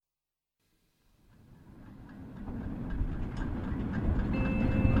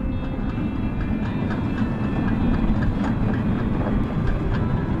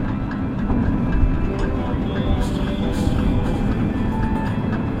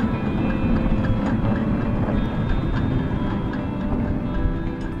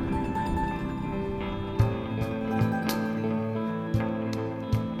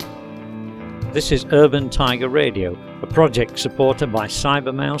This is Urban Tiger Radio, a project supported by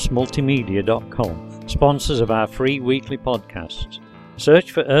CybermouseMultimedia.com, sponsors of our free weekly podcasts.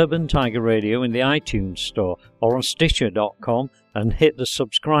 Search for Urban Tiger Radio in the iTunes Store or on Stitcher.com and hit the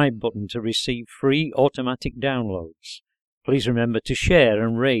subscribe button to receive free automatic downloads. Please remember to share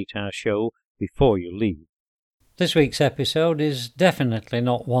and rate our show before you leave. This week's episode is definitely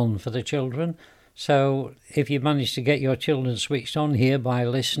not one for the children, so if you manage to get your children switched on here by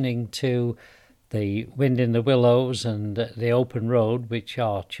listening to The Wind in the Willows and The Open Road, which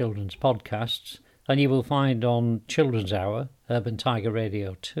are children's podcasts, and you will find on Children's Hour, Urban Tiger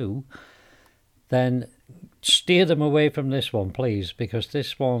Radio 2, then steer them away from this one, please, because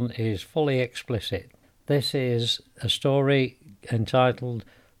this one is fully explicit. This is a story entitled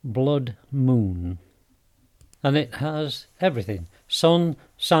Blood Moon, and it has everything: sun,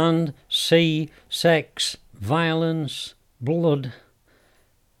 sand, sea, sex, violence, blood,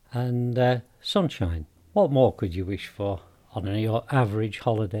 and sunshine. What more could you wish for on your average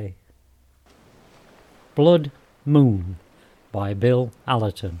holiday? Blood Moon by Bill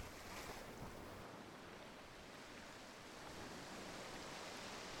Allerton.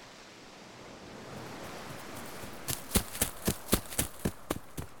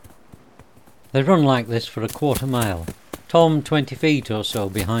 They run like this for a quarter mile, Tom 20 feet or so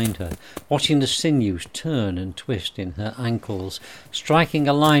behind her, watching the sinews turn and twist in her ankles, striking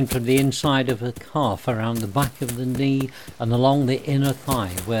a line from the inside of her calf around the back of the knee and along the inner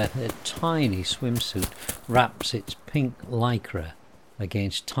thigh where her tiny swimsuit wraps its pink lycra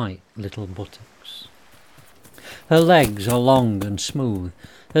against tight little buttocks. Her legs are long and smooth.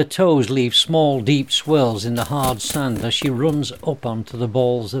 Her toes leave small deep swirls in the hard sand as she runs up onto the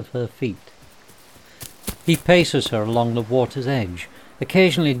balls of her feet. He paces her along the water's edge,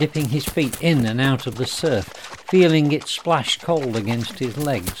 occasionally dipping his feet in and out of the surf, feeling it splash cold against his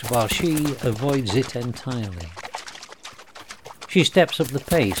legs while she avoids it entirely. She steps up the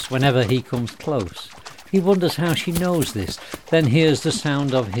pace whenever he comes close. He wonders how she knows this, then hears the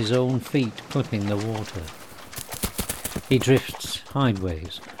sound of his own feet clipping the water. He drifts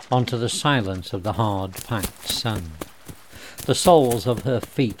sideways onto the silence of the hard-packed sand. The soles of her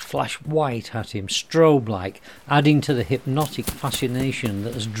feet flash white at him, strobe-like, adding to the hypnotic fascination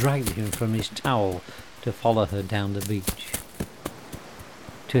that has dragged him from his towel to follow her down the beach.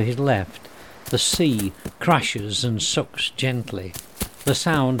 To his left, the sea crashes and sucks gently, the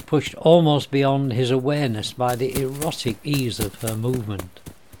sound pushed almost beyond his awareness by the erotic ease of her movement.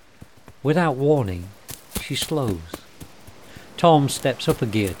 Without warning, she slows. Tom steps up a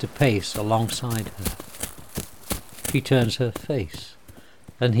gear to pace alongside her. She turns her face,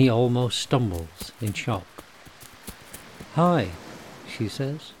 and he almost stumbles in shock. "Hi," she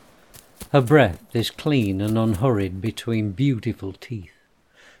says. Her breath is clean and unhurried between beautiful teeth.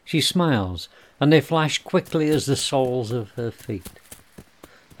 She smiles, and they flash quickly as the soles of her feet.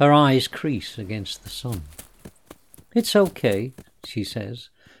 Her eyes crease against the sun. "It's okay," she says,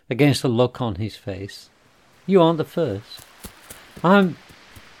 against the look on his face. "You aren't the first.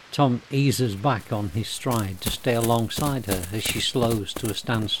 Tom eases back on his stride to stay alongside her as she slows to a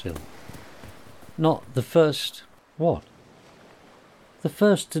standstill. "Not the first what?" "The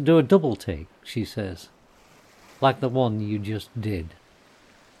first to do a double take," she says, "like the one you just did."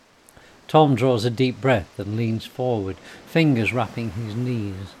 Tom draws a deep breath and leans forward, fingers wrapping his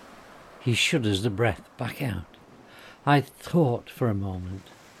knees. He shudders the breath back out. "I thought for a moment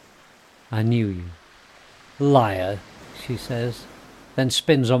I knew you." "Liar," she says, then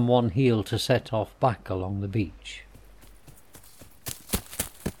spins on one heel to set off back along the beach.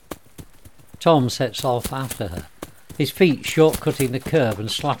 Tom sets off after her, his feet short-cutting the curb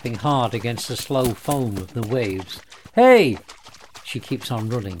and slapping hard against the slow foam of the waves. "Hey!" She keeps on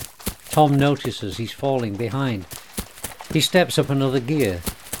running. Tom notices he's falling behind. He steps up another gear,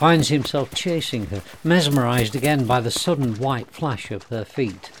 finds himself chasing her, mesmerized again by the sudden white flash of her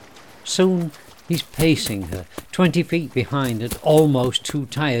feet. Soon he's pacing her, 20 feet behind and almost too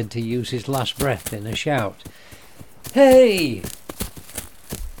tired to use his last breath in a shout. "Hey!"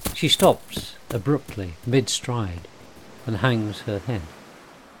 She stops abruptly, mid-stride, and hangs her head.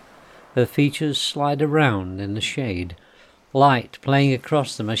 Her features slide around in the shade, light playing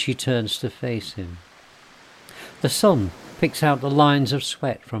across them as she turns to face him. The sun picks out the lines of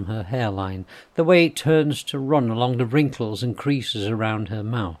sweat from her hairline, the way it turns to run along the wrinkles and creases around her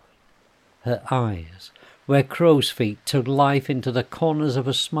mouth. Her eyes, where crow's feet took life into the corners of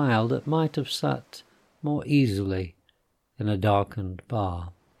a smile that might have sat more easily in a darkened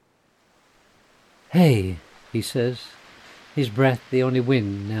bar. "Hey," he says, his breath the only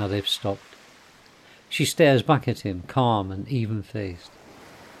wind now they've stopped. She stares back at him, calm and even-faced.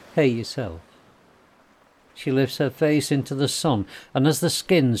 "Hey yourself," She lifts her face into the sun, and as the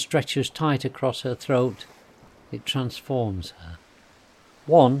skin stretches tight across her throat, it transforms her.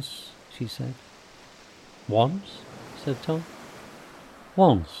 Once, she said. Once, said Tom.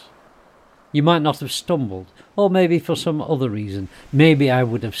 Once. You might not have stumbled, or maybe for some other reason. Maybe I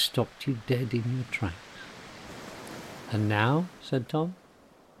would have stopped you dead in your tracks. And now, said Tom.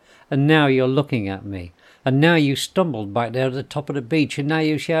 And now you're looking at me. And now you stumbled back there at the top of the beach, and now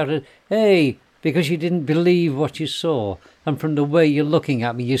you shouted, "Hey!" because you didn't believe what you saw, and from the way you're looking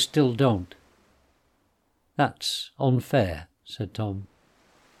at me, you still don't. That's unfair, said Tom.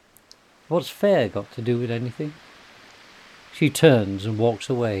 What's fair got to do with anything? She turns and walks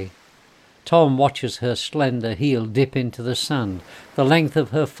away. Tom watches her slender heel dip into the sand, the length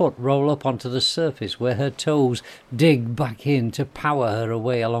of her foot roll up onto the surface where her toes dig back in to power her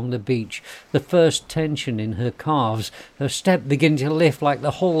away along the beach, the first tension in her calves, her step begin to lift like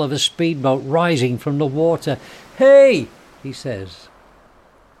the hull of a speedboat rising from the water. "Hey!" he says.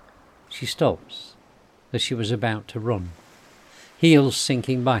 She stops as she was about to run, heels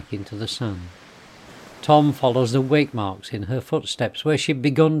sinking back into the sand. Tom follows the wake marks in her footsteps where she'd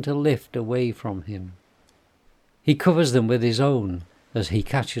begun to lift away from him. He covers them with his own as he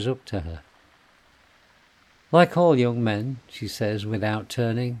catches up to her. Like all young men, she says without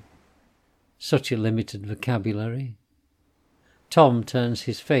turning. Such a limited vocabulary. Tom turns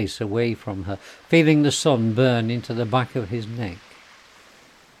his face away from her, feeling the sun burn into the back of his neck.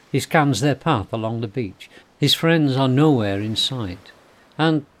 He scans their path along the beach. His friends are nowhere in sight,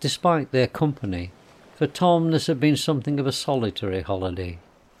 and despite their company, for Tom this had been something of a solitary holiday.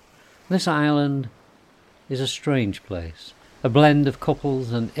 This island is a strange place, a blend of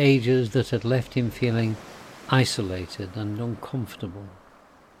couples and ages that had left him feeling isolated and uncomfortable.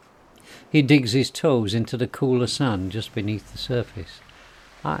 He digs his toes into the cooler sand just beneath the surface.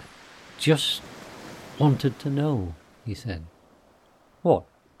 "I just wanted to know," he said. "What?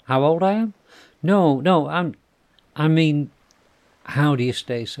 How old I am?" No, I mean, how do you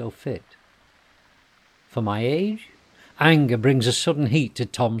stay so fit?" "For my age?" Anger brings a sudden heat to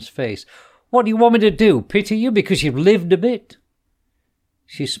Tom's face. "What do you want me to do? Pity you because you've lived a bit?"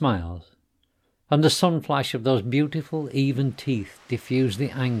 She smiles, and the sun flash of those beautiful, even teeth diffuse the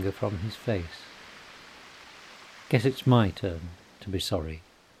anger from his face. "Guess it's my turn to be sorry,"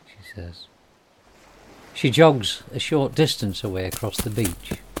 she says. She jogs a short distance away across the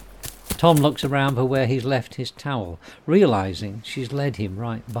beach. Tom looks around for where he's left his towel, realizing she's led him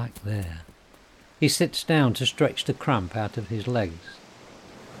right back there. He sits down to stretch the cramp out of his legs.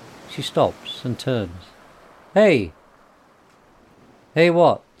 She stops and turns. "Hey!" "Hey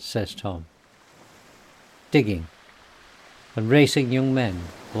what?" says Tom. Digging and racing young men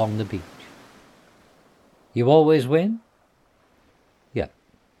along the beach. "You always win?" "Yeah,"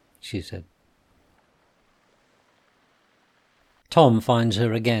 she said. Tom finds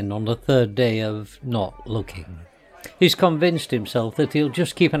her again on the third day of not looking. He's convinced himself that he'll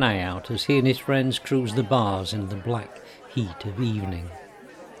just keep an eye out as he and his friends cruise the bars in the black heat of evening,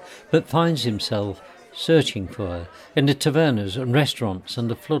 but finds himself searching for her in the tavernas and restaurants and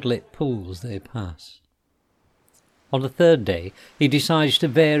the floodlit pools they pass. On the third day, he decides to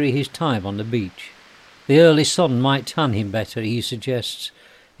vary his time on the beach. The early sun might tan him better, he suggests,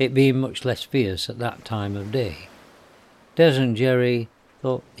 it being much less fierce at that time of day. Des and Jerry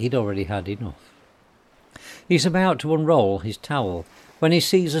thought he'd already had enough. He's about to unroll his towel when he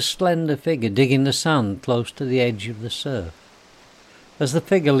sees a slender figure digging the sand close to the edge of the surf. As the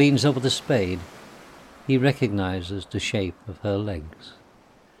figure leans over the spade, he recognizes the shape of her legs.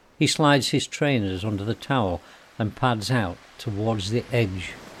 He slides his trainers under the towel and pads out towards the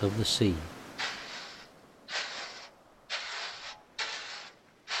edge of the sea.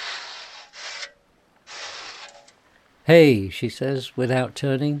 "Hey," she says, without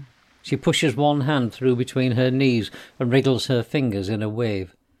turning. She pushes one hand through between her knees and wriggles her fingers in a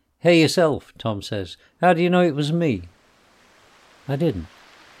wave. "Hey yourself," Tom says. "How do you know it was me?" "I didn't."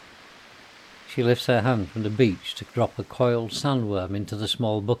 She lifts her hand from the beach to drop a coiled sandworm into the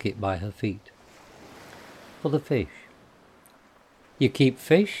small bucket by her feet. "For the fish." "You keep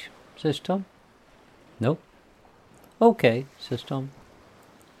fish?" says Tom. "No." "Okay," says Tom.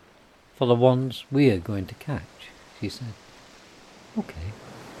 "For the ones we're going to catch," she said. "Okay."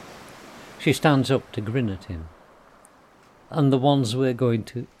 She stands up to grin at him. "And the ones we're going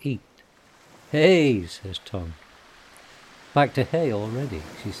to eat." "Hey," says Tom. "Back to hay already,"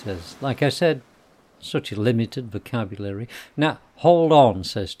 she says. "Like I said, such a limited vocabulary." "Now, hold on,"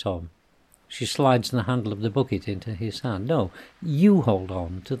 says Tom. She slides the handle of the bucket into his hand. "No, you hold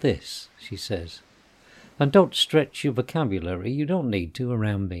on to this," she says. "And don't stretch your vocabulary. You don't need to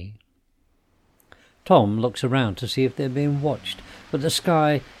around me." Tom looks around to see if they're being watched, but the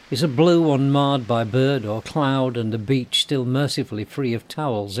sky is a blue unmarred by bird or cloud, and the beach still mercifully free of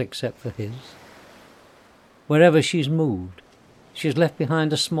towels except for his. Wherever she's moved, she's left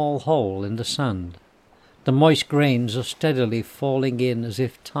behind a small hole in the sand. The moist grains are steadily falling in as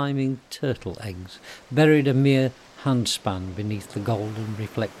if timing turtle eggs, buried a mere handspan beneath the golden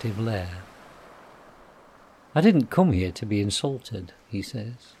reflective layer. "I didn't come here to be insulted," he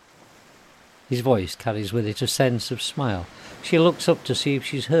says. His voice carries with it a sense of smile. She looks up to see if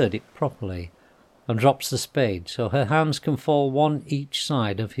she's heard it properly, and drops the spade so her hands can fall one each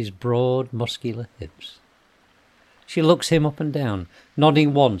side of his broad, muscular hips. She looks him up and down,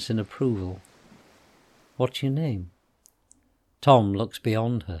 nodding once in approval. "What's your name?" Tom looks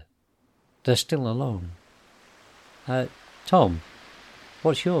beyond her. They're still alone. Tom,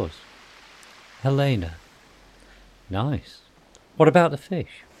 what's yours?" "Helena." "Nice. What about the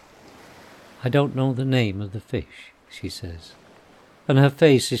fish?" "I don't know the name of the fish," she says, and her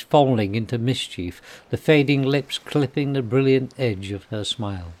face is falling into mischief, the fading lips clipping the brilliant edge of her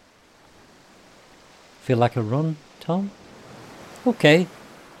smile. "Feel like a run, Tom?" "Okay."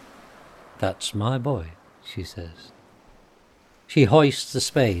 "That's my boy," she says. She hoists the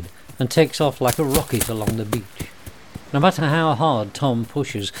spade and takes off like a rocket along the beach. No matter how hard Tom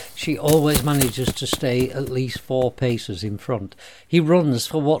pushes, she always manages to stay at least 4 paces in front. He runs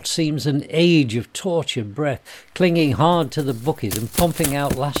for what seems an age of tortured breath, clinging hard to the bucket and pumping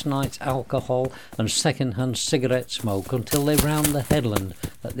out last night's alcohol and second-hand cigarette smoke until they round the headland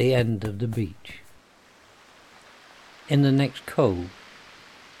at the end of the beach. In the next cove,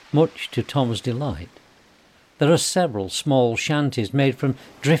 much to Tom's delight, there are several small shanties made from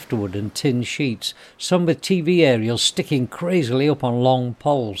driftwood and tin sheets, some with TV aerials sticking crazily up on long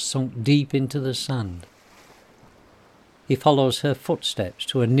poles sunk deep into the sand. He follows her footsteps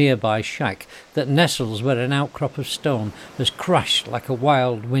to a nearby shack that nestles where an outcrop of stone has crashed like a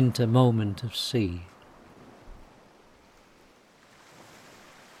wild winter moment of sea.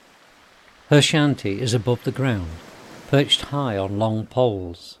 Her shanty is above the ground, perched high on long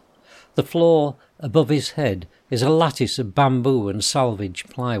poles. The floor above his head is a lattice of bamboo and salvaged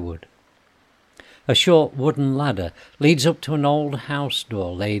plywood. A short wooden ladder leads up to an old house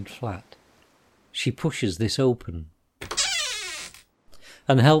door laid flat. She pushes this open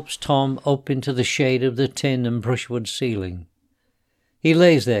and helps Tom up into the shade of the tin and brushwood ceiling. He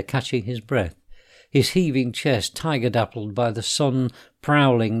lays there catching his breath, his heaving chest tiger-dappled by the sun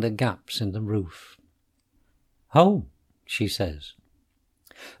prowling the gaps in the roof. "Home," she says.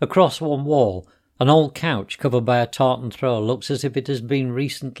 Across one wall, an old couch covered by a tartan throw looks as if it has been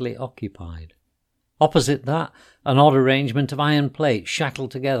recently occupied. Opposite that, an odd arrangement of iron plates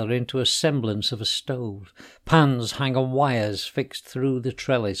shackled together into a semblance of a stove. Pans hang on wires fixed through the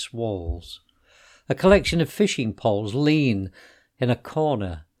trellis walls. A collection of fishing poles lean in a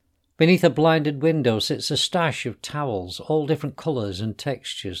corner. Beneath a blinded window sits a stash of towels, all different colours and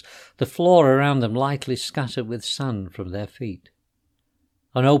textures, the floor around them lightly scattered with sand from their feet.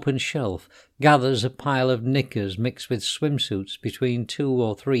 An open shelf gathers a pile of knickers mixed with swimsuits between 2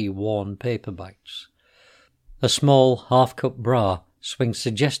 or 3 worn paperbacks. A small half-cup bra swings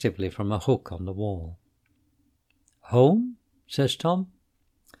suggestively from a hook on the wall. "Home?" says Tom.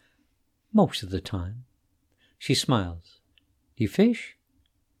 "Most of the time." She smiles. "Do you fish?"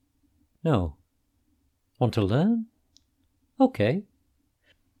 "No." "Want to learn?" "Okay."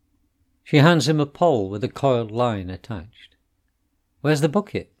 She hands him a pole with a coiled line attached. "Where's the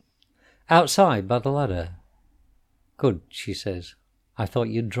bucket?" "Outside, by the ladder." "Good," she says. "I thought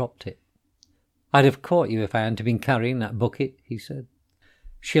you'd dropped it." "I'd have caught you if I hadn't been carrying that bucket," he said.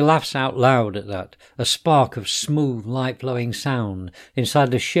 She laughs out loud at that, a spark of smooth, light-flowing sound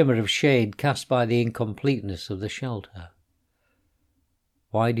inside the shimmer of shade cast by the incompleteness of the shelter.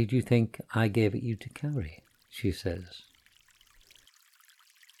 "Why did you think I gave it you to carry?" she says.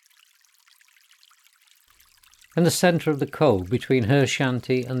 In the centre of the cove, between her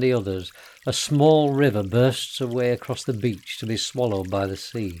shanty and the others, a small river bursts away across the beach to be swallowed by the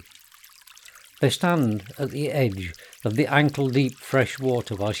sea. They stand at the edge of the ankle-deep fresh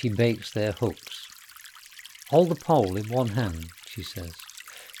water while she baits their hooks. "Hold the pole in one hand," she says.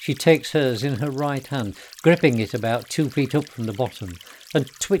 She takes hers in her right hand, gripping it about 2 feet up from the bottom, and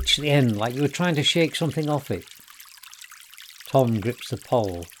twitch the end like you were trying to shake something off it. Tom grips the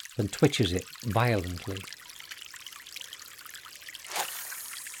pole and twitches it violently.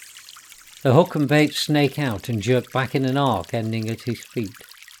 The hook and bait snake out and jerk back in an arc ending at his feet.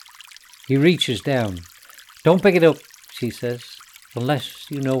 He reaches down. "Don't pick it up," she says, "unless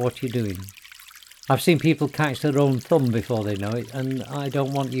you know what you're doing. I've seen people catch their own thumb before they know it, and I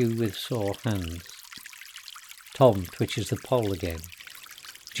don't want you with sore hands." Tom twitches the pole again,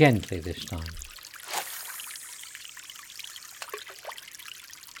 gently this time.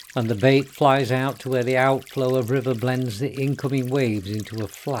 And the bait flies out to where the outflow of river blends the incoming waves into a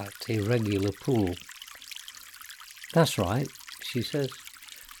flat, irregular pool. "That's right," she says.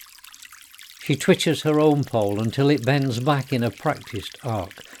 She twitches her own pole until it bends back in a practised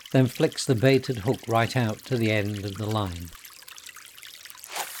arc, then flicks the baited hook right out to the end of the line.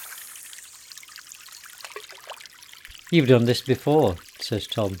 "You've done this before," says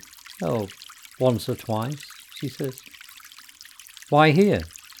Tom. "Oh, once or twice," she says. "Why here?"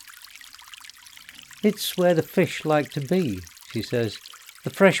 "It's where the fish like to be," she says. "The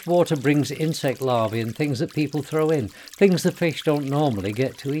fresh water brings insect larvae and things that people throw in, things the fish don't normally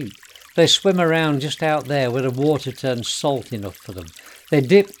get to eat. They swim around just out there where the water turns salt enough for them. They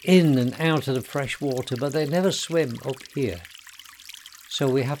dip in and out of the fresh water, but they never swim up here. So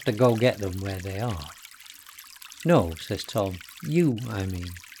we have to go get them where they are." "No," says Tom. "You, I mean.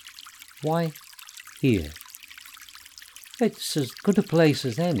 Why here?" "It's as good a place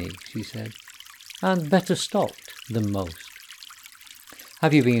as any," she said, "and better stocked than most."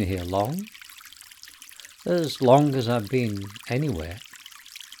 "Have you been here long?" "As long as I've been anywhere."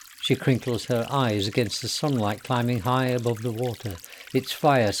 She crinkles her eyes against the sunlight climbing high above the water, its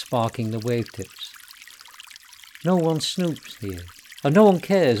fire sparking the wave tips. "No one snoops here, and no one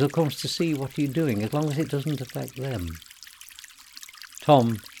cares or comes to see what you're doing as long as it doesn't affect them."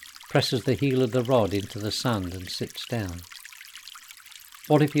 Tom presses the heel of the rod into the sand and sits down.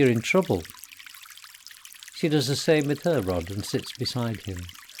 "What if you're in trouble?" She does the same with her rod and sits beside him.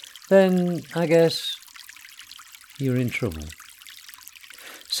 "Then, I guess, you're in trouble."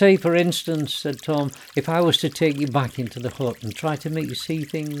 "Say, for instance," said Tom, "if I was to take you back into the hut and try to make you see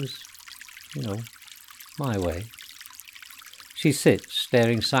things, my way." She sits,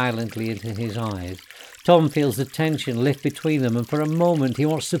 staring silently into his eyes. Tom feels the tension lift between them, and for a moment he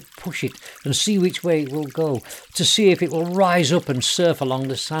wants to push it and see which way it will go, to see if it will rise up and surf along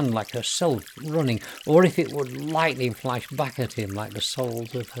the sand like herself running, or if it would lightning flash back at him like the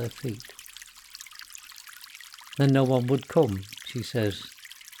soles of her feet. "Then no one would come," she says,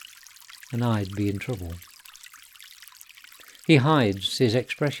 "and I'd be in trouble." He hides his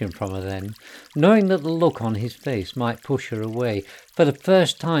expression from her then, knowing that the look on his face might push her away. For the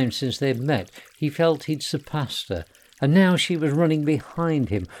first time since they'd met, he felt he'd surpassed her, and now she was running behind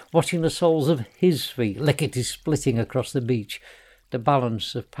him, watching the soles of his feet lickety-splitting across the beach. The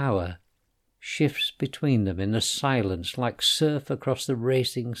balance of power shifts between them in the silence like surf across the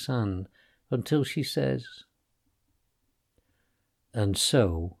racing sand, until she says, "And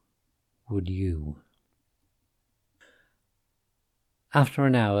so would you." After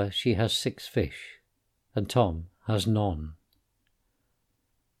an hour she has 6 fish, and Tom has none.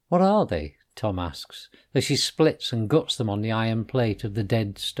 "What are they?" Tom asks, as she splits and guts them on the iron plate of the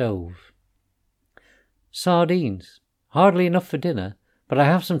dead stove. "Sardines. Hardly enough for dinner, but I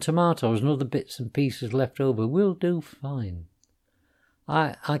have some tomatoes and other bits and pieces left over. We'll do fine."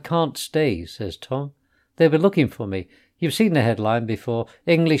 I can't stay," says Tom. "They'll be looking for me. You've seen the headline before.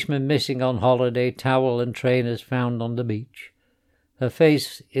 Englishman missing on holiday, towel and trainers found on the beach." Her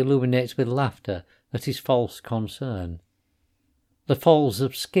face illuminates with laughter at his false concern. The folds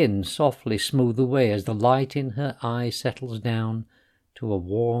of skin softly smooth away as the light in her eye settles down to a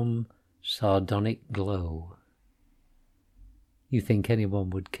warm, sardonic glow. "You think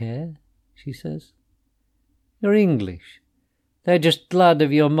anyone would care?" she says. "You're English. They're just glad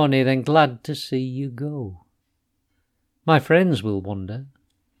of your money, then glad to see you go." "My friends will wonder."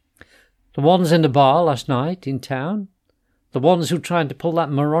 "The ones in the bar last night in town? The ones who tried to pull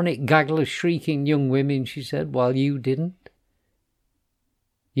that moronic gaggle of shrieking young women," she said, "while you didn't."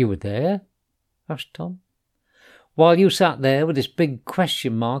 "You were there?" asked Tom. "While you sat there with this big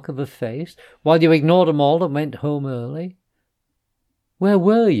question mark of a face, while you ignored them all and went home early?" "Where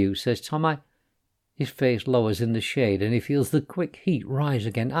were you?" says Tom. His face lowers in the shade and he feels the quick heat rise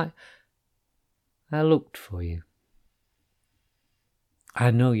again. I looked for you."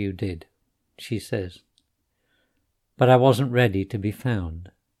 "I know you did," she says. "But I wasn't ready to be found.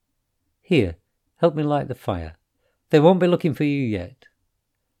 Here, help me light the fire. They won't be looking for you yet.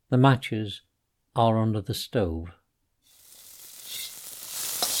 The matches are under the stove."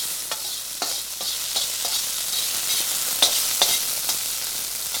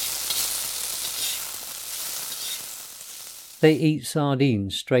 They eat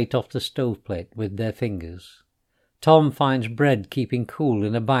sardines straight off the stoveplate with their fingers. Tom finds bread keeping cool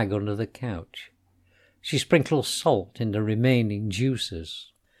in a bag under the couch. She sprinkles salt in the remaining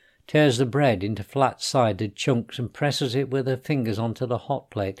juices. tears the bread into flat-sided chunks and presses it with her fingers onto the hot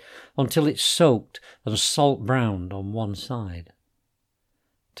plate until it's soaked and salt-browned on one side.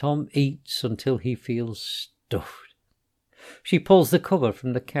 Tom eats until he feels stuffed. She pulls the cover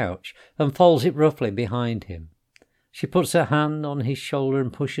from the couch and folds it roughly behind him. She puts her hand on his shoulder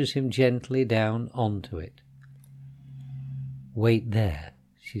and pushes him gently down onto it. "Wait there,"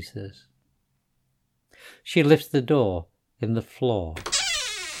 she says. She lifts the door in the floor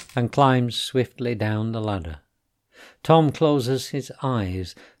and climbs swiftly down the ladder. Tom closes his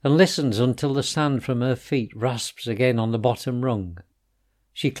eyes and listens until the sand from her feet rasps again on the bottom rung.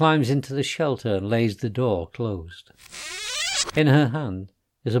 She climbs into the shelter and lays the door closed. In her hand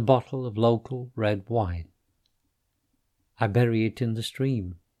is a bottle of local red wine. "I bury it in the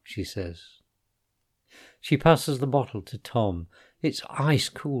stream," she says. She passes the bottle to Tom. It's ice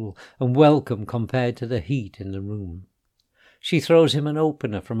cool and welcome compared to the heat in the room. She throws him an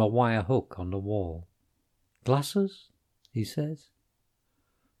opener from a wire hook on the wall. "Glasses?" he says.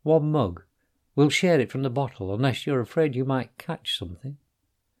 "One mug. We'll share it from the bottle unless you're afraid you might catch something."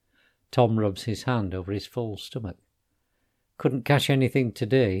 Tom rubs his hand over his full stomach. "Couldn't catch anything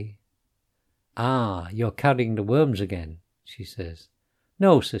today." "Ah, you're carrying the worms again," she says.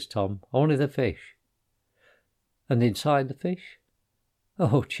 "No," says Tom, "only the fish." "And inside the fish?"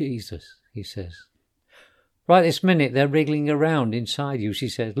 "Oh, Jesus," he says. "Right this minute they're wriggling around inside you," she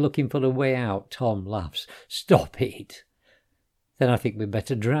says, "looking for the way out." Tom laughs. "Stop it." "Then I think we'd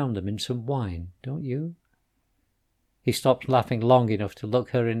better drown them in some wine, don't you?" He stops laughing long enough to look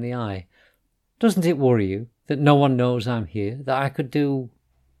her in the eye. "Doesn't it worry you that no one knows I'm here, that I could do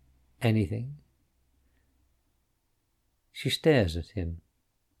anything?" She stares at him,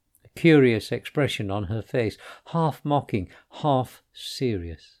 a curious expression on her face, half mocking, half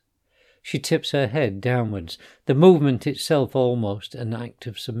serious. She tips her head downwards, the movement itself almost an act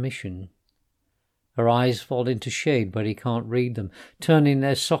of submission. Her eyes fall into shade where he can't read them, turning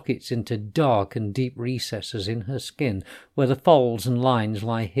their sockets into dark and deep recesses in her skin where the folds and lines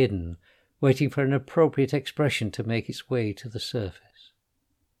lie hidden, waiting for an appropriate expression to make its way to the surface.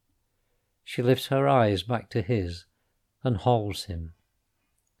 She lifts her eyes back to his and holds him,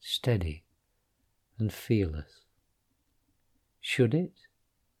 steady and fearless. "Should it?"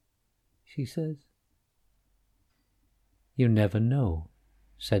 she says. "You never know,"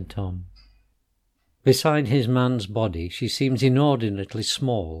 said Tom. Beside his man's body she seems inordinately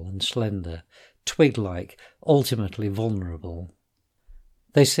small and slender, twig-like, ultimately vulnerable.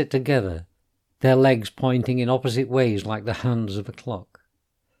 They sit together, their legs pointing in opposite ways like the hands of a clock.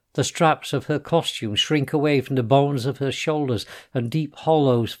 The straps of her costume shrink away from the bones of her shoulders, and deep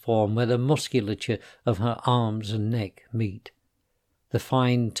hollows form where the musculature of her arms and neck meet. The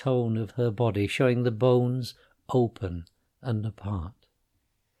fine tone of her body showing the bones open and apart.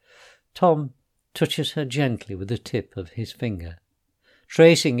 Tom touches her gently with the tip of his finger,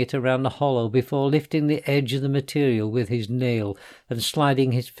 tracing it around the hollow before lifting the edge of the material with his nail and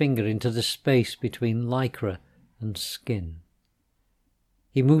sliding his finger into the space between lycra and skin.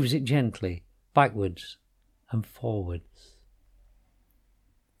 He moves it gently, backwards and forwards.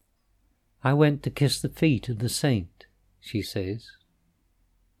 "I went to kiss the feet of the saint," she says.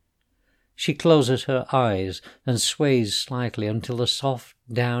 She closes her eyes and sways slightly until the soft,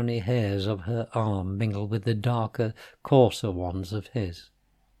 downy hairs of her arm mingle with the darker, coarser ones of his.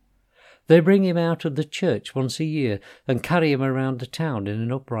 They bring him out of the church once a year and carry him around the town in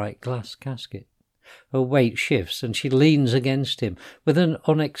an upright glass casket. Her weight shifts and she leans against him with an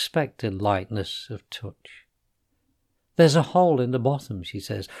unexpected lightness of touch. "There's a hole in the bottom," she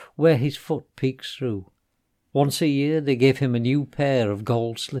says, "where his foot peeks through. Once a year they give him a new pair of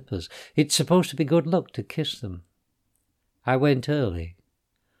gold slippers. It's supposed to be good luck to kiss them. I went early.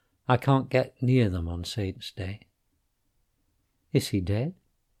 I can't get near them on Saint's Day." "Is he dead?"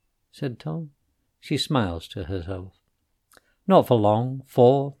 said Tom. She smiles to herself. "Not for long.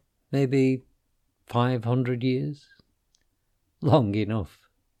 4, maybe 500 years." "Long enough,"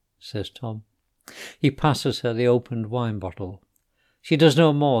 says Tom. He passes her the opened wine bottle. She does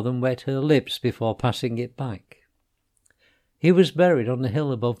no more than wet her lips before passing it back. "He was buried on the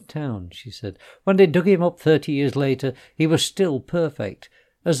hill above town," she said. "When they dug him up 30 years later, he was still perfect.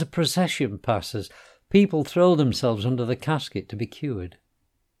 As the procession passes, people throw themselves under the casket to be cured."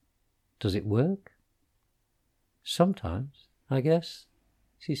 "Does it work?" "Sometimes, I guess,"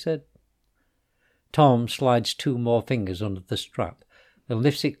 she said. Tom slides 2 more fingers under the strap and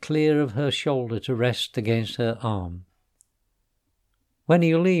lifts it clear of her shoulder to rest against her arm. "When are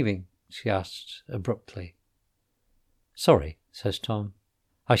you leaving?" she asks abruptly. "Sorry," says Tom.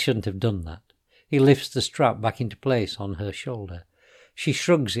 "I shouldn't have done that." He lifts the strap back into place on her shoulder. She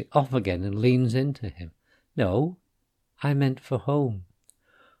shrugs it off again and leans into him. "No, I meant for home."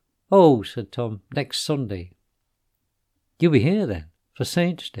 "Oh," said Tom, "next Sunday." "You'll be here then, for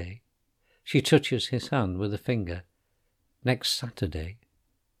Saint's Day?" She touches his hand with a finger. "Next Saturday."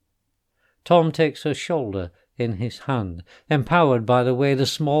 Tom takes her shoulder in his hand, empowered by the way the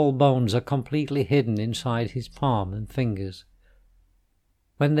small bones are completely hidden inside his palm and fingers.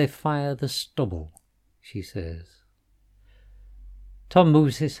 "When they fire the stubble," she says. Tom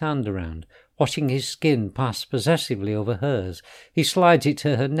moves his hand around, watching his skin pass possessively over hers. He slides it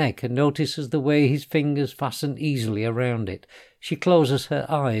to her neck and notices the way his fingers fasten easily around it. She closes her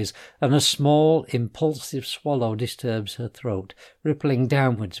eyes, and a small, impulsive swallow disturbs her throat, rippling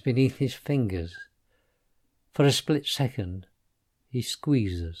downwards beneath his fingers. For a split second, he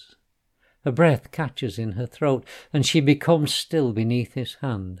squeezes. Her breath catches in her throat, and she becomes still beneath his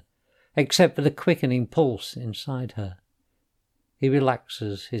hand, except for the quickening pulse inside her. He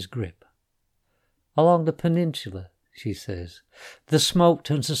relaxes his grip. "Along the peninsula," she says, "the smoke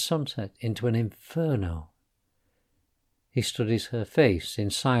turns the sunset into an inferno." He studies her face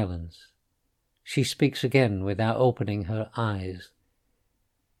in silence. She speaks again without opening her eyes.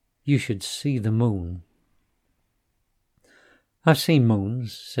 "You should see the moon." "I've seen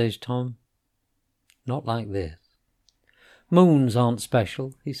moons," says Tom. "Not like this." "Moons aren't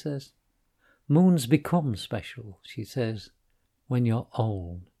special," he says. "Moons become special," she says, "when you're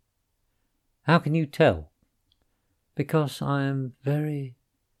old." "How can you tell?" "Because I am very,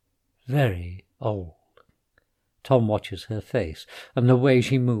 very old." Tom watches her face and the way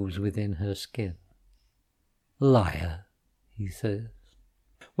she moves within her skin. "Liar," he says.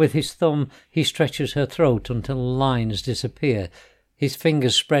 With his thumb, he stretches her throat until the lines disappear. His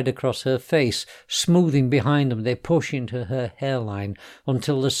fingers spread across her face, smoothing behind them. They push into her hairline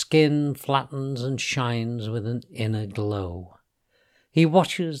until the skin flattens and shines with an inner glow. He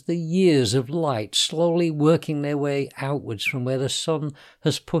watches the years of light slowly working their way outwards from where the sun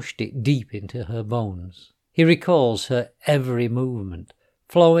has pushed it deep into her bones. He recalls her every movement,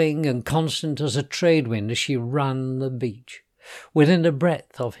 flowing and constant as a trade wind as she ran the beach. Within the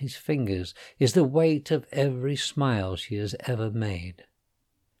breadth of his fingers is the weight of every smile she has ever made.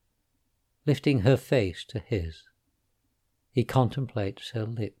 Lifting her face to his, he contemplates her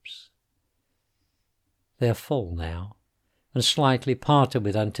lips. They are full now, and slightly parted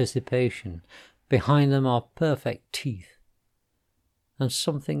with anticipation. Behind them are perfect teeth, and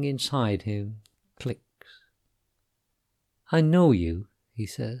something inside him clicks. "I know you," he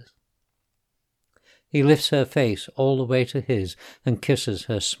says. He lifts her face all the way to his and kisses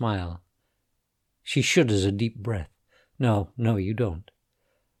her smile. She shudders a deep breath. No, you don't."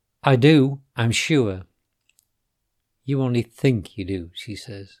 "I do, I'm sure." "You only think you do," she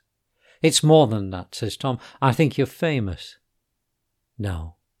says. "It's more than that," says Tom. "I think you're famous."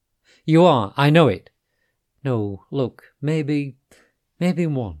 "No." "You are, I know it." "No, look, maybe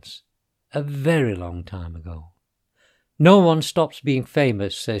once, a very long time ago." "No one stops being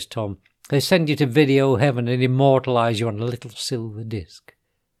famous," says Tom. "They send you to video heaven and immortalize you on a little silver disc."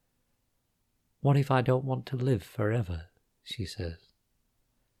 "What if I don't want to live forever?" she says.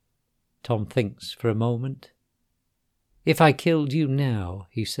 Tom thinks for a moment. "If I killed you now,"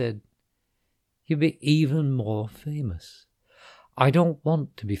 he said, "you'd be even more famous." "I don't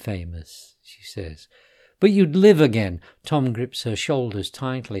want to be famous," she says. "But you'd live again." Tom grips her shoulders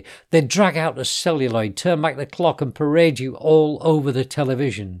tightly. "They'd drag out the celluloid, turn back the clock and parade you all over the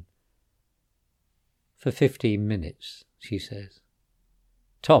television." "For 15 minutes, she says.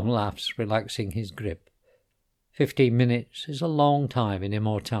 Tom laughs, relaxing his grip. 15 minutes is a long time in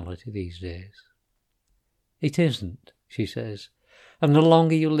immortality these days. "It isn't," she says. "And the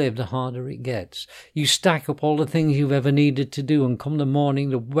longer you live, the harder it gets. You stack up all the things you've ever needed to do, and come the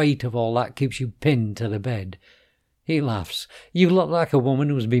morning, the weight of all that keeps you pinned to the bed." He laughs. "You look like a woman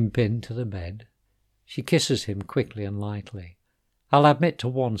who's been pinned to the bed." She kisses him quickly and lightly. "I'll admit to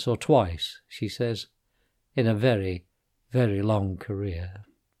once or twice," she says, "in a very, very long career."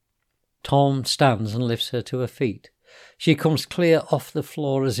 Tom stands and lifts her to her feet. She comes clear off the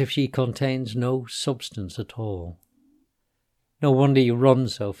floor as if she contains no substance at all. "No wonder you run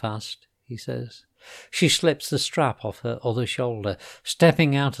so fast," he says. She slips the strap off her other shoulder.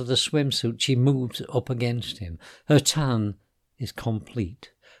 Stepping out of the swimsuit, she moves up against him. Her tan is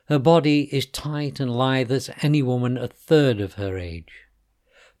complete. Her body is tight and lithe as any woman a third of her age.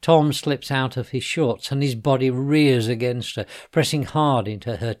 Tom slips out of his shorts and his body rears against her, pressing hard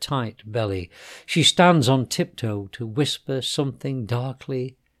into her tight belly. She stands on tiptoe to whisper something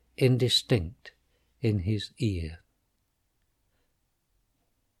darkly indistinct in his ear.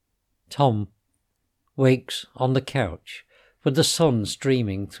 Tom wakes on the couch, with the sun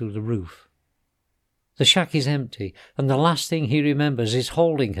streaming through the roof. The shack is empty, and the last thing he remembers is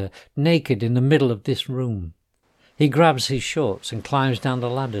holding her, naked in the middle of this room. He grabs his shorts and climbs down the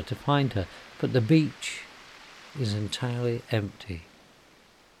ladder to find her, but the beach is entirely empty.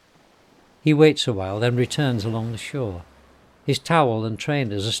 He waits a while, then returns along the shore. His towel and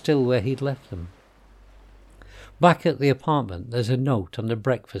trainers are still where he'd left them. Back at the apartment, there's a note on the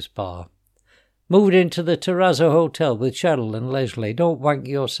breakfast bar. Moved into the Terrazzo Hotel with Cheryl and Leslie. Don't wank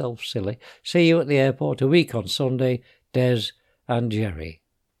yourself silly. See you at the airport a week on Sunday. Des and Jerry.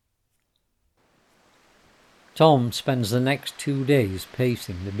 Tom spends the next 2 days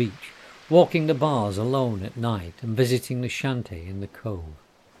pacing the beach, walking the bars alone at night and visiting the shanty in the cove.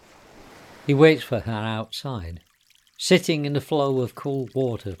 He waits for her outside, sitting in the flow of cool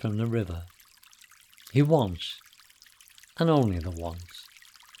water from the river. He once, and only the once,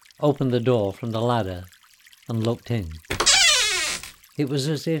 opened the door from the ladder and looked in. It was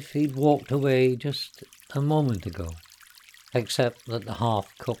as if he'd walked away just a moment ago, except that the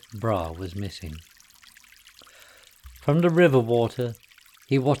half-cooked bra was missing. From the river water,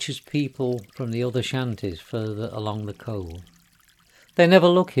 he watches people from the other shanties further along the cove. They never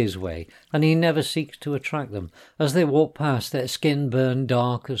look his way, and he never seeks to attract them. As they walk past, their skin burned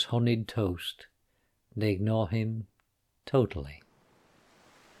dark as honeyed toast. They ignore him totally.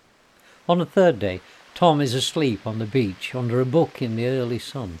 On the third day, Tom is asleep on the beach under a book in the early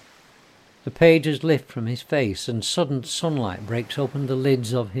sun. The pages lift from his face, and sudden sunlight breaks open the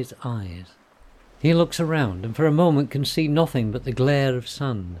lids of his eyes. He looks around and for a moment can see nothing but the glare of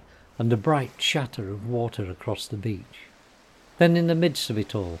sand and the bright shatter of water across the beach. Then in the midst of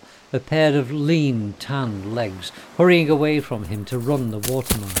it all, a pair of lean, tanned legs hurrying away from him to run the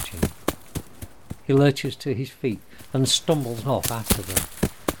water margin. He lurches to his feet and stumbles off after them.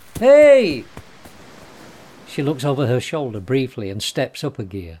 Hey! She looks over her shoulder briefly and steps up a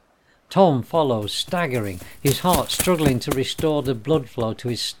gear. Tom follows, staggering, his heart struggling to restore the blood flow to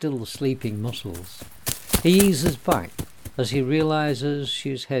his still sleeping muscles. He eases back as he realizes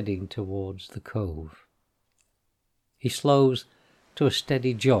she's heading towards the cove. He slows to a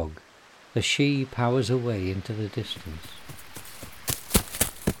steady jog as she powers away into the distance.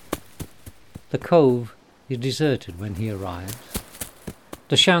 The cove is deserted when he arrives.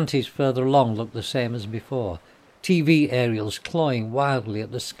 The shanties further along look the same as before. TV aerials clawing wildly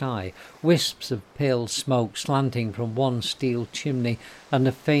at the sky, wisps of pale smoke slanting from one steel chimney, and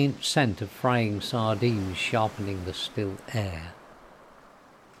the faint scent of frying sardines sharpening the still air.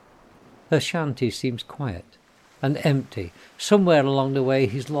 Her shanty seems quiet and empty. Somewhere along the way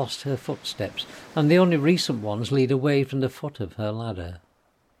he's lost her footsteps, and the only recent ones lead away from the foot of her ladder.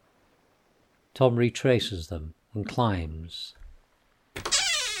 Tom retraces them and climbs,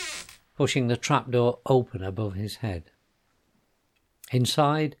 pushing the trapdoor open above his head.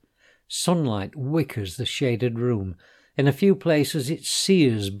 Inside, sunlight wickers the shaded room. In a few places it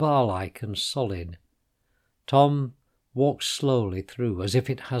sears bar-like and solid. Tom walks slowly through as if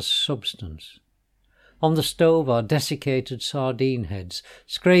it has substance. On the stove are desiccated sardine heads,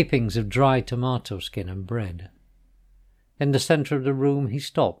 scrapings of dry tomato skin and bread. In the centre of the room he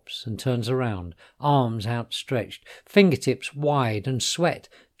stops and turns around, arms outstretched, fingertips wide and sweat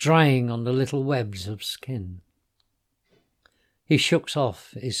drying on the little webs of skin. He shucks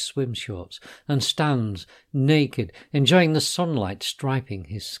off his swim shorts and stands naked, enjoying the sunlight striping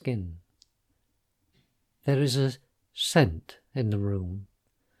his skin. There is a scent in the room,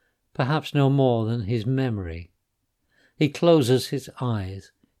 perhaps no more than his memory. He closes his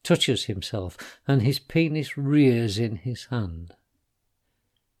eyes, touches himself, and his penis rears in his hand.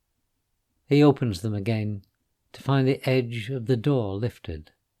 He opens them again to find the edge of the door lifted,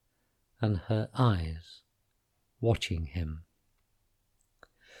 and her eyes watching him.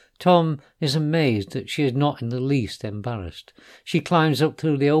 Tom is amazed that she is not in the least embarrassed. She climbs up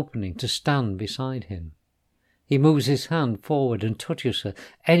through the opening to stand beside him. He moves his hand forward and touches her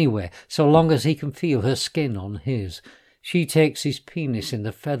anywhere, so long as he can feel her skin on his. She takes his penis in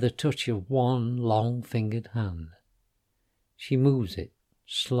the feather touch of one long-fingered hand. She moves it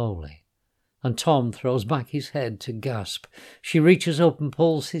slowly, and Tom throws back his head to gasp. She reaches up and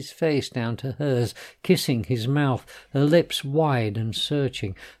pulls his face down to hers, kissing his mouth, her lips wide and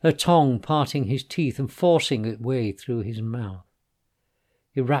searching, her tongue parting his teeth and forcing its way through his mouth.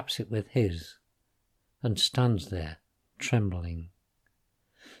 He wraps it with his and stands there, trembling.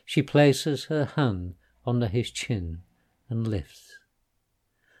 She places her hand under his chin and lifts.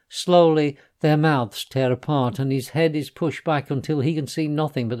 Slowly their mouths tear apart, and his head is pushed back until he can see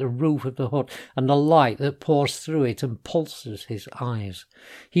nothing but the roof of the hut and the light that pours through it and pulses his eyes.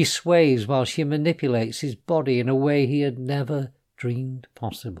 He sways while she manipulates his body in a way he had never dreamed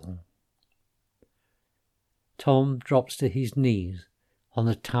possible. Tom drops to his knees on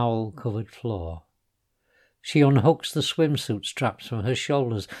the towel-covered floor. She unhooks the swimsuit straps from her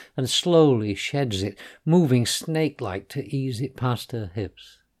shoulders and slowly sheds it, moving snake-like to ease it past her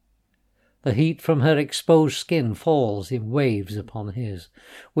hips. The heat from her exposed skin falls in waves upon his.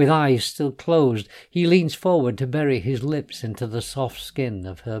 With eyes still closed, he leans forward to bury his lips into the soft skin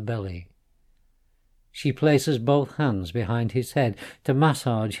of her belly. She places both hands behind his head to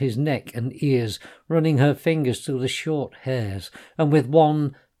massage his neck and ears, running her fingers through the short hairs, and with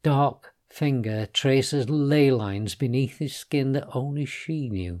one dark finger traces ley lines beneath his skin that only she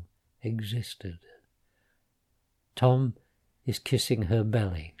knew existed. Tom is kissing her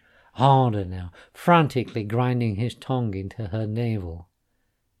belly, harder now, frantically grinding his tongue into her navel.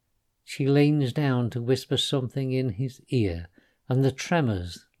 She leans down to whisper something in his ear, and the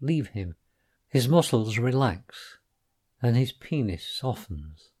tremors leave him. His muscles relax, and his penis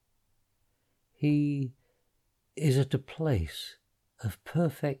softens. He is at a place of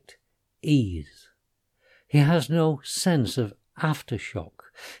perfect ease. He has no sense of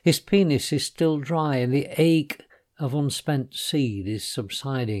aftershock. His penis is still dry, and the ache of unspent seed is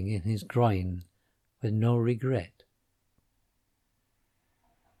subsiding in his groin with no regret.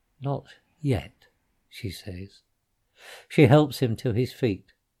 "Not yet," she says. She helps him to his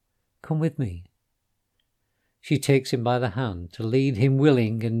feet. "Come with me." She takes him by the hand to lead him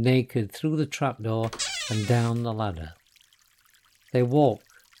willing and naked through the trapdoor and down the ladder. They walk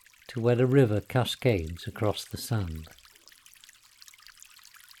to where the river cascades across the sand.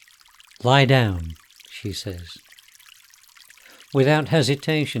 "Lie down," she says. Without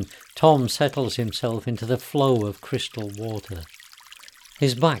hesitation, Tom settles himself into the flow of crystal water.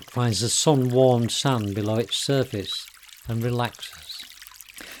 His back finds the sun-warmed sand below its surface and relaxes.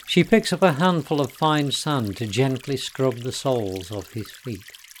 She picks up a handful of fine sand to gently scrub the soles of his feet.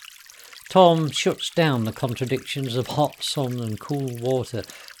 Tom shuts down the contradictions of hot sun and cool water,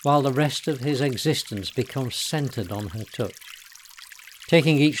 while the rest of his existence becomes centered on her touch.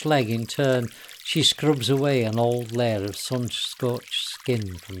 Taking each leg in turn, she scrubs away an old layer of sun-scorched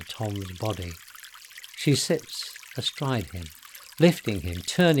skin from Tom's body. She sits astride him, lifting him,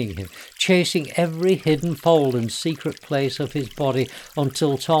 turning him, chasing every hidden fold and secret place of his body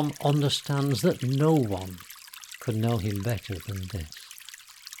until Tom understands that no one could know him better than this.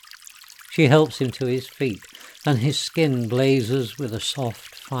 She helps him to his feet, and his skin blazes with a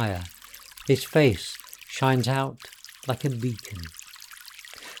soft fire. His face shines out like a beacon.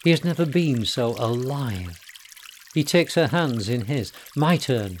 He has never been so alive. He takes her hands in his. "My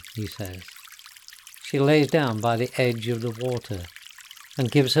turn," he says. She lays down by the edge of the water and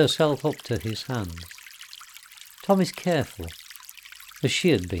gives herself up to his hands. Tom is careful, as she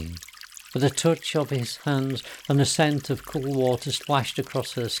had been, but the touch of his hands and the scent of cool water splashed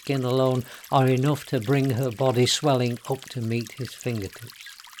across her skin alone are enough to bring her body swelling up to meet his fingertips.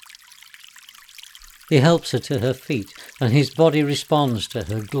 He helps her to her feet, and his body responds to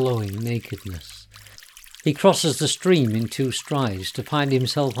her glowing nakedness. He crosses the stream in 2 strides to find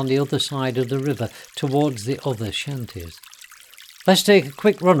himself on the other side of the river towards the other shanties. "Let's take a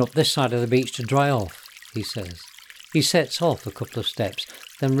quick run up this side of the beach to dry off," he says. He sets off a couple of steps,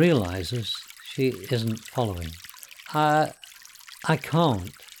 then realizes she isn't following. I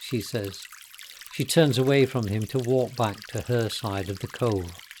can't," she says. She turns away from him to walk back to her side of the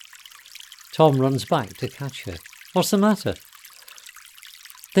cove. Tom runs back to catch her. "What's the matter?"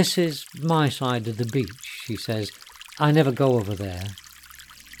 "This is my side of the beach," she says. "I never go over there."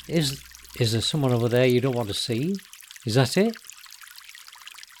 Is there someone over there you don't want to see? Is that it?"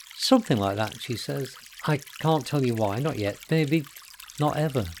 "Something like that," she says. "I can't tell you why, not yet. Maybe not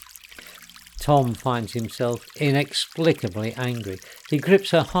ever." Tom finds himself inexplicably angry. He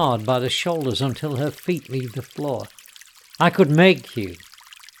grips her hard by the shoulders until her feet leave the floor. "I could make you."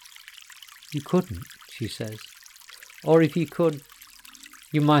 "You couldn't," she says. "Or if you could,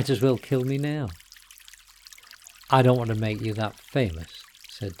 you might as well kill me now." "I don't want to make you that famous,"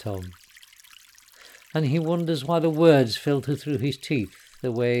 said Tom. And he wonders why the words filter through his teeth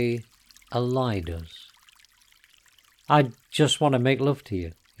the way a lie does. "I just want to make love to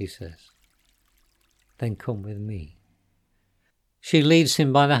you," he says. "Then come with me." She leads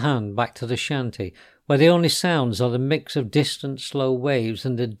him by the hand back to the shanty, where the only sounds are the mix of distant slow waves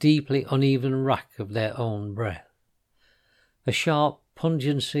and the deeply uneven rack of their own breath. A sharp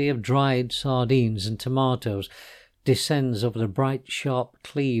pungency of dried sardines and tomatoes descends over the bright sharp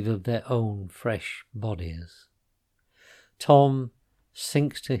cleave of their own fresh bodies. Tom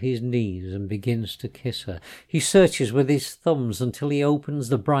sinks to his knees and begins to kiss her. He searches with his thumbs until he opens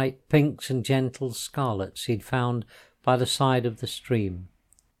the bright pinks and gentle scarlets he'd found by the side of the stream.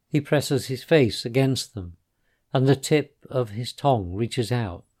 He presses his face against them, and the tip of his tongue reaches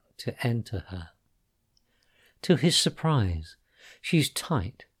out to enter her. To his surprise, she's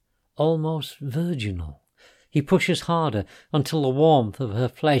tight, almost virginal. He pushes harder until the warmth of her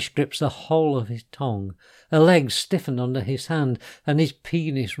flesh grips the whole of his tongue. Her legs stiffen under his hand, and his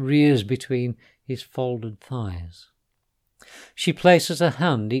penis rears between his folded thighs. She places a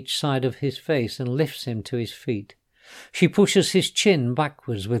hand each side of his face and lifts him to his feet. She pushes his chin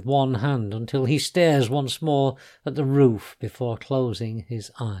backwards with one hand until he stares once more at the roof before closing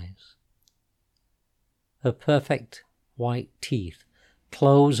his eyes. Her perfect white teeth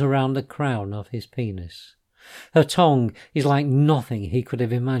close around the crown of his penis. Her tongue is like nothing he could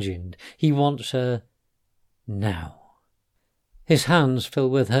have imagined. He wants her now. His hands fill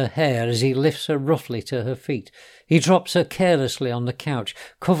with her hair as he lifts her roughly to her feet. He drops her carelessly on the couch,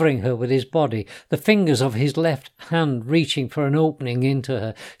 covering her with his body, the fingers of his left hand reaching for an opening into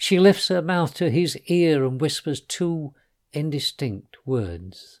her. She lifts her mouth to his ear and whispers two indistinct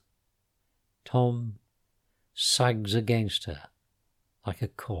words. Tom sags against her like a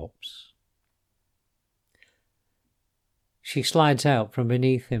corpse. She slides out from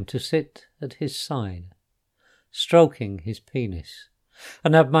beneath him to sit at his side, stroking his penis,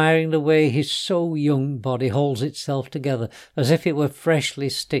 and admiring the way his so young body holds itself together as if it were freshly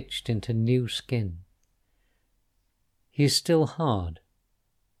stitched into new skin. He is still hard,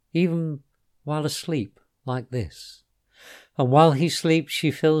 even while asleep like this, and while he sleeps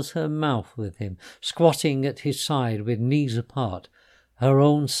she fills her mouth with him, squatting at his side with knees apart, her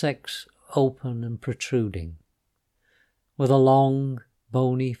own sex open and protruding. With a long,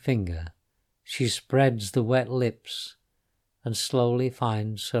 bony finger, she spreads the wet lips and slowly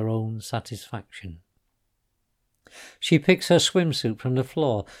finds her own satisfaction. She picks her swimsuit from the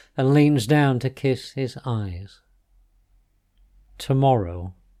floor and leans down to kiss his eyes.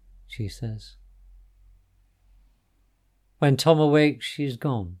 Tomorrow, she says. When Tom awakes, she's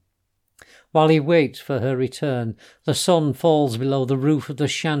gone. While he waits for her return, the sun falls below the roof of the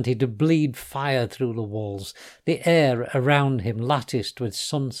shanty to bleed fire through the walls, the air around him latticed with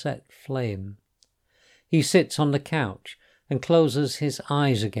sunset flame. He sits on the couch and closes his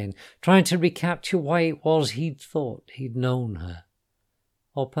eyes again, trying to recapture why it was he'd thought he'd known her.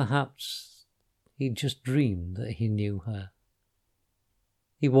 Or perhaps he'd just dreamed that he knew her.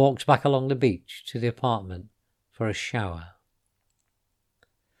 He walks back along the beach to the apartment for a shower.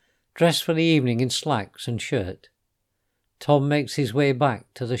 Dressed for the evening in slacks and shirt, Tom makes his way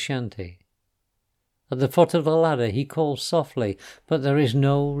back to the shanty. At the foot of the ladder he calls softly, but there is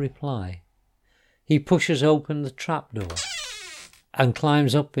no reply. He pushes open the trapdoor and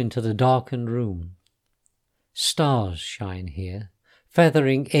climbs up into the darkened room. Stars shine here,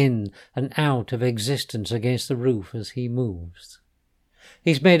 feathering in and out of existence against the roof as he moves.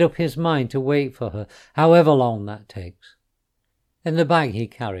 He's made up his mind to wait for her, however long that takes. In the bag he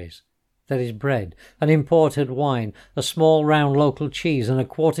carries, there is bread, an imported wine, a small round local cheese, and a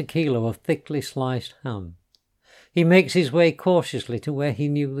 1/4 kilo of thickly sliced ham. He makes his way cautiously to where he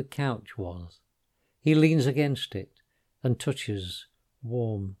knew the couch was. He leans against it and touches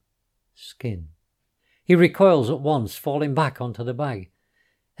warm skin. He recoils at once, falling back onto the bag.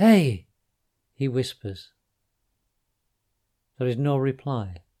 "Hey!" he whispers. There is no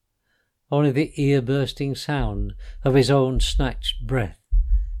reply. Only the ear-bursting sound of his own snatched breath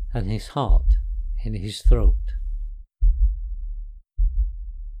and his heart in his throat.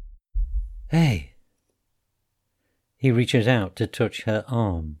 "Hey!" He reaches out to touch her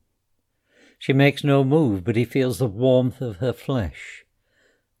arm. She makes no move, but he feels the warmth of her flesh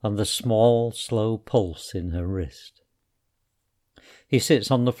and the small, slow pulse in her wrist. He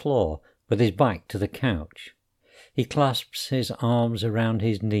sits on the floor with his back to the couch. He clasps his arms around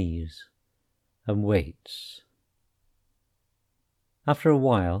his knees and waits. After a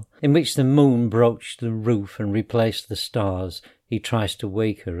while, in which the moon broached the roof and replaced the stars, he tries to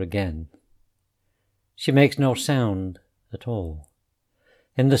wake her again. She makes no sound at all.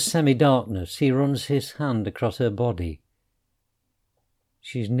 In the semi-darkness, he runs his hand across her body.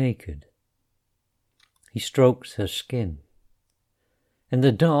 She's naked. He strokes her skin. In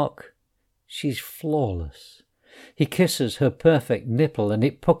the dark, she's flawless. He kisses her perfect nipple, and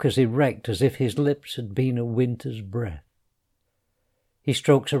it puckers erect as if his lips had been a winter's breath. He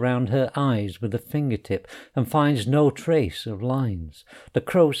strokes around her eyes with a fingertip and finds no trace of lines. The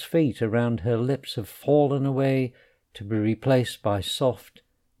crow's feet around her lips have fallen away to be replaced by soft,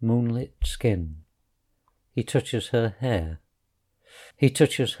 moonlit skin. He touches her hair. He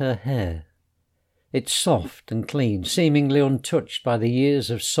touches her hair. It's soft and clean, seemingly untouched by the years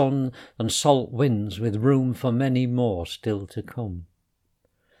of sun and salt winds, with room for many more still to come.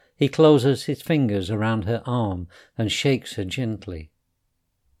 He closes his fingers around her arm and shakes her gently.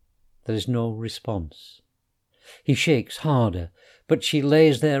 There is no response. He shakes harder, but she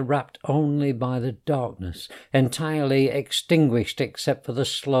lays there wrapped only by the darkness, entirely extinguished except for the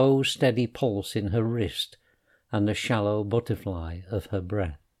slow, steady pulse in her wrist and the shallow butterfly of her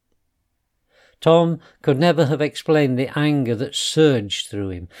breath. Tom could never have explained the anger that surged through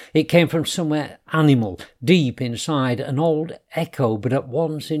him. It came from somewhere animal, deep inside, an old echo, but at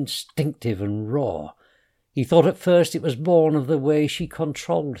once instinctive and raw. He thought at first it was born of the way she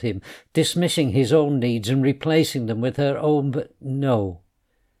controlled him, dismissing his own needs and replacing them with her own, but no.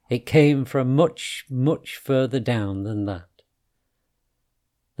 It came from much, much further down than that.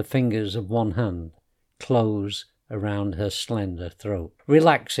 The fingers of one hand close around her slender throat,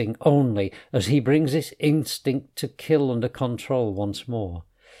 relaxing only as he brings this instinct to kill under control once more.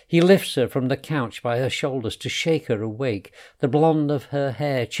 He lifts her from the couch by her shoulders to shake her awake, the blonde of her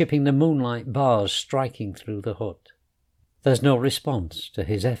hair chipping the moonlight bars striking through the hut. There's no response to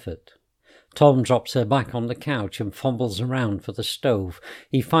his effort. Tom drops her back on the couch and fumbles around for the stove.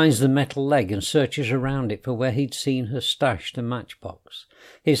 He finds the metal leg and searches around it for where he'd seen her stash the matchbox.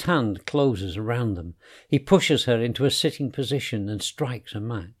 His hand closes around them. He pushes her into a sitting position and strikes a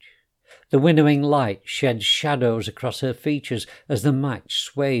match. The winnowing light sheds shadows across her features as the match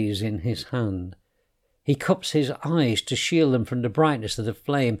sways in his hand. He cups his eyes to shield them from the brightness of the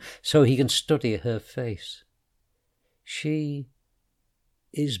flame so he can study her face. She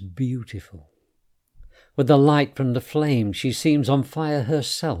is beautiful. With the light from the flame, she seems on fire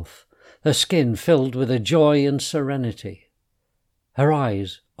herself, her skin filled with a joy and serenity. Her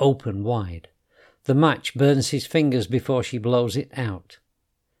eyes open wide. The match burns his fingers before she blows it out.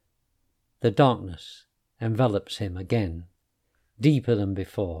 The darkness envelops him again, deeper than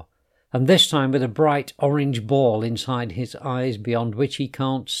before, and this time with a bright orange ball inside his eyes beyond which he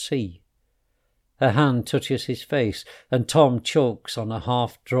can't see. Her hand touches his face, and Tom chokes on a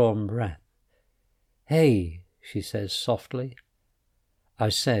half-drawn breath. "Hey," she says softly. "I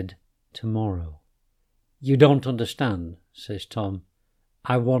said tomorrow." "You don't understand," says Tom.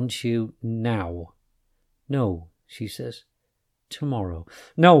 "I want you now." "No," she says. "Tomorrow."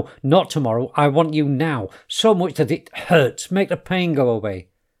 "No, not tomorrow. I want you now. So much that it hurts. Make the pain go away."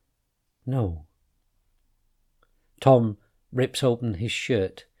 "No." Tom rips open his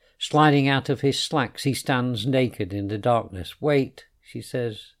shirt. Sliding out of his slacks, he stands naked in the darkness. "Wait," she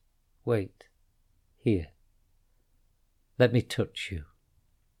says. "Wait. Here. Let me touch you."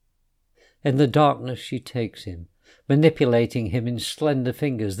 In the darkness she takes him, manipulating him in slender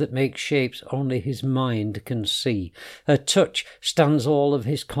fingers that make shapes only his mind can see. Her touch stands all of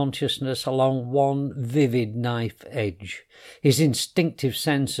his consciousness along one vivid knife edge. His instinctive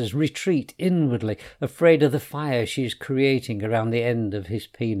senses retreat inwardly, afraid of the fire she is creating around the end of his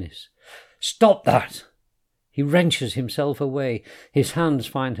penis. "Stop that!" He wrenches himself away. His hands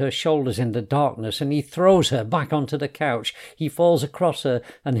find her shoulders in the darkness, and he throws her back onto the couch. He falls across her,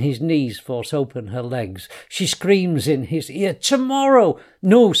 and his knees force open her legs. She screams in his ear, "Tomorrow!"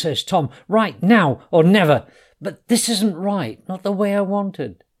 "No," says Tom, "right now or never." "But this isn't right, not the way I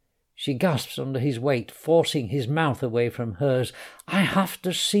wanted." She gasps under his weight, forcing his mouth away from hers. "I have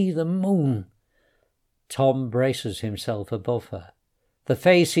to see the moon." Tom braces himself above her. The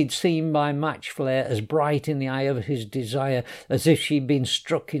face he'd seen by match flare as bright in the eye of his desire as if she'd been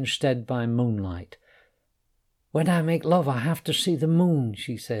struck instead by moonlight. "When I make love, I have to see the moon,"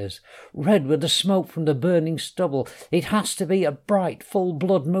 she says, "red with the smoke from the burning stubble. It has to be a bright,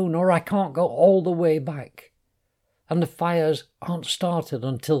 full-blood moon, or I can't go all the way back. And the fires aren't started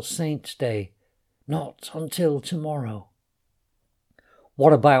until Saint's Day, not until tomorrow."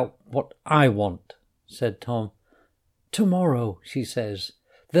 "What about what I want?" said Tom. "Tomorrow," she says,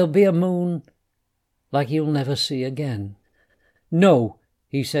 "there'll be a moon like you'll never see again." "No,"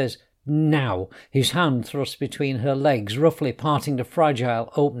 he says, "now." His hand thrust between her legs, roughly parting the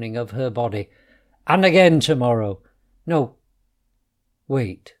fragile opening of her body. "And again tomorrow." "No,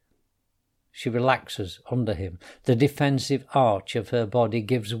 wait." She relaxes under him. The defensive arch of her body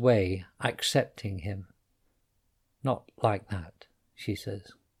gives way, accepting him. "Not like that," she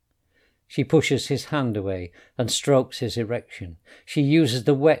says. She pushes his hand away and strokes his erection. She uses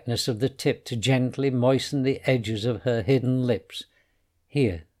the wetness of the tip to gently moisten the edges of her hidden lips.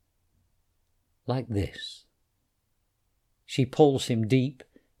 "Here. Like this." She pulls him deep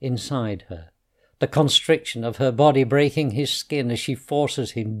inside her. the constriction of her body breaking his skin as she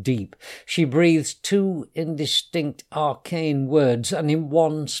forces him deep. She breathes two indistinct, arcane words, and in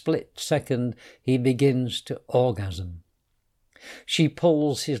one split second he begins to orgasm. She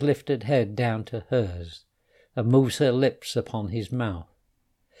pulls his lifted head down to hers and moves her lips upon his mouth.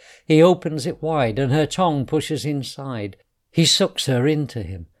 He opens it wide and her tongue pushes inside. He sucks her into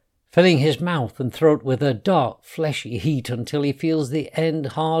him, filling his mouth and throat with a dark, fleshy heat until he feels the end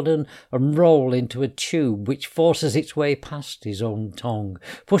harden and roll into a tube which forces its way past his own tongue,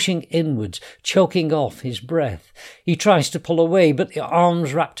 pushing inwards, choking off his breath. He tries to pull away, but the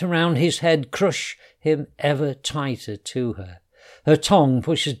arms wrapped around his head crush him ever tighter to her. Her tongue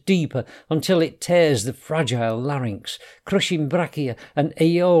pushes deeper until it tears the fragile larynx, crushing brachia and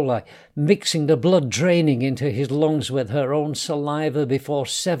aeoli, mixing the blood draining into his lungs with her own saliva before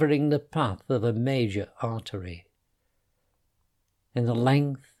severing the path of a major artery. In the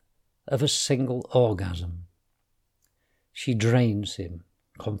length of a single orgasm, she drains him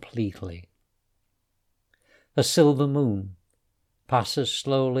completely. A silver moon passes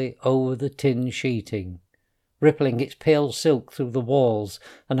slowly over the tin sheeting, rippling its pale silk through the walls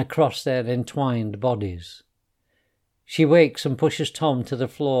and across their entwined bodies. She wakes and pushes Tom to the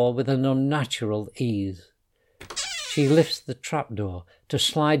floor with an unnatural ease. She lifts the trapdoor to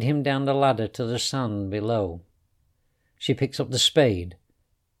slide him down the ladder to the sand below. She picks up the spade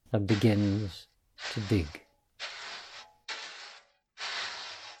and begins to dig.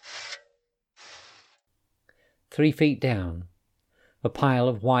 3 feet down, a pile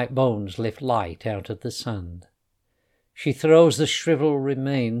of white bones lift light out of the sand. She throws the shriveled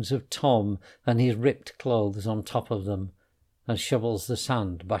remains of Tom and his ripped clothes on top of them and shovels the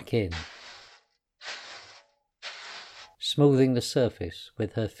sand back in, smoothing the surface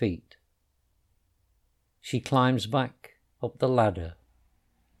with her feet. She climbs back up the ladder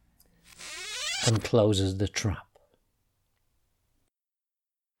and closes the trap.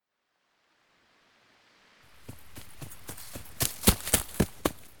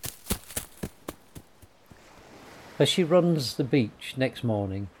 As she runs the beach next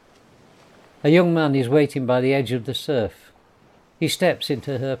morning, a young man is waiting by the edge of the surf. He steps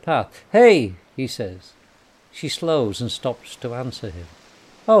into her path. "Hey," he says. She slows and stops to answer him.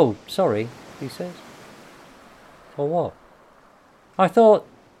 "Oh, sorry," he says. "For what?" "I thought..."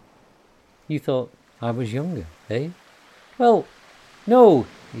 "You thought I was younger, eh?" "Well, no,"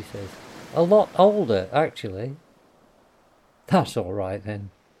 he says. "A lot older, actually." "That's all right then."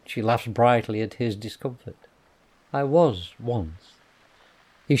 She laughs brightly at his discomfort. "I was once."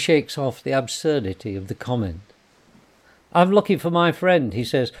 He shakes off the absurdity of the comment. "I'm looking for my friend," he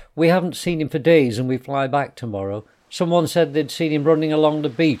says. "We haven't seen him for days and we fly back tomorrow. Someone said they'd seen him running along the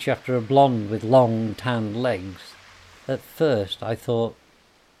beach after a blonde with long tanned legs. At first I thought,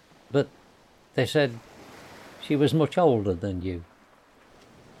 but they said she was much older than you."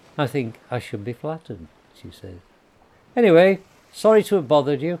 "I think I should be flattered," she says. "Anyway, sorry to have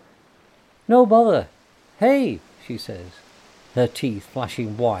bothered you." "No bother. Hey," she says, her teeth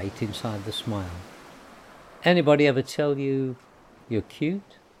flashing white inside the smile. "Anybody ever tell you you're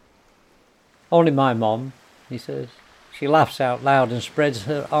cute?" "Only my mom," he says. She laughs out loud and spreads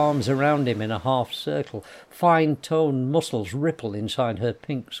her arms around him in a half circle. Fine-toned muscles ripple inside her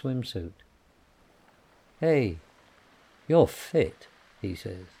pink swimsuit. "Hey, you're fit," he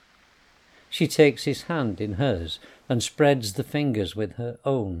says. She takes his hand in hers and spreads the fingers with her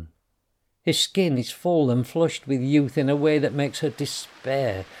own. His skin is full and flushed with youth in a way that makes her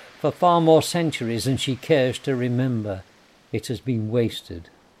despair. For far more centuries than she cares to remember, it has been wasted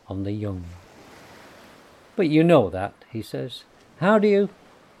on the young. "But you know that," he says. "How do you..."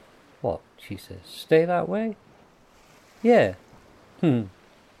 "What?" she says. "Stay that way?" "Yeah."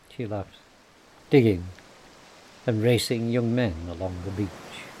 She laughs. "Digging and racing young men along the beach."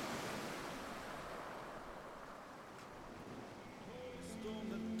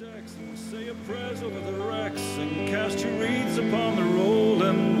 Say your prayers over the wrecks and cast your reeds upon the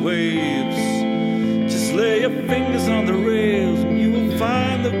rolling waves. Just lay your fingers on the rails and you will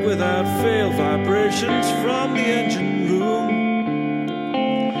find that without fail vibrations from the engine room,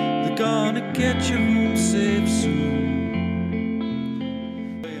 they're gonna get you home safe soon.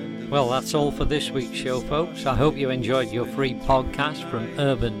 Well, that's all for this week's show, folks. I hope you enjoyed your free podcast from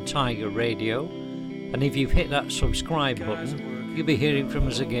Urban Tiger Radio. And if you've hit that subscribe button, you'll be hearing from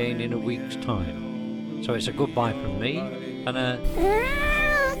us again in a week's time. So it's a goodbye from me and a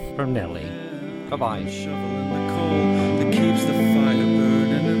from Nelly. Goodbye. Shoveling the coal that keeps the fire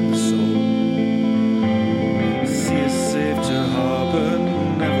burning in the soul. Sea is safe to harbor.